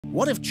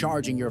What if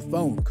charging your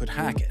phone could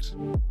hack it?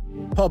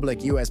 Public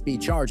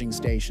USB charging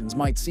stations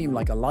might seem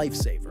like a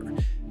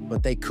lifesaver,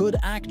 but they could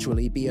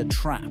actually be a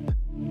trap.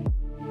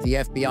 The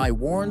FBI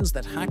warns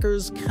that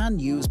hackers can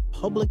use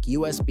public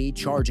USB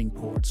charging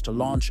ports to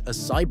launch a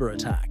cyber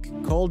attack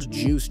called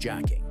juice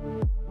jacking.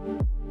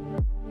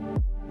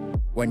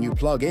 When you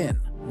plug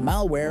in,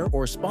 malware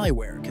or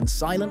spyware can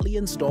silently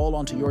install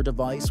onto your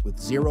device with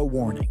zero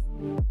warning.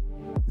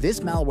 This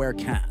malware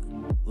can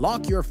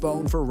lock your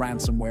phone for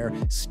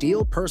ransomware,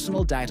 steal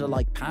personal data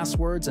like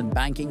passwords and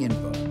banking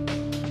info,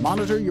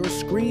 monitor your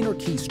screen or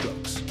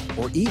keystrokes,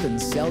 or even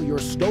sell your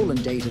stolen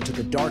data to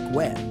the dark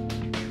web.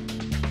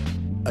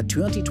 A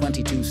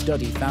 2022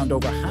 study found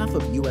over half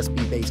of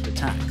USB-based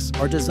attacks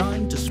are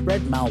designed to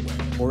spread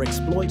malware or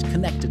exploit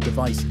connected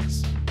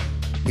devices.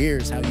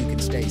 Here's how you can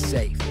stay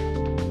safe.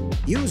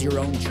 Use your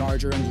own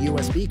charger and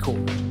USB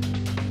cord.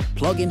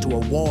 Plug into a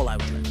wall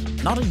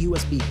outlet, not a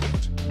USB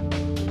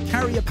port.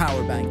 Carry a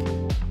power bank.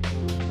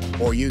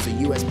 Or use a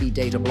USB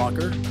data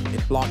blocker.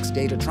 It blocks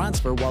data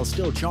transfer while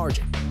still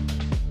charging.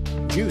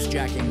 Juice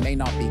jacking may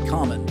not be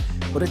common,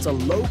 but it's a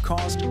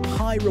low-cost,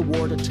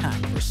 high-reward attack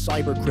for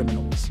cyber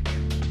criminals,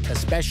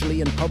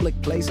 especially in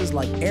public places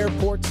like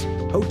airports,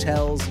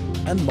 hotels,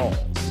 and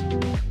malls.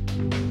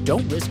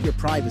 Don't risk your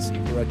privacy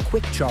for a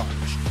quick charge.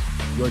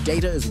 Your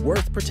data is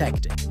worth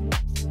protecting.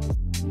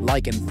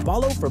 Like and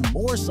follow for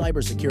more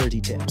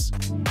cybersecurity tips.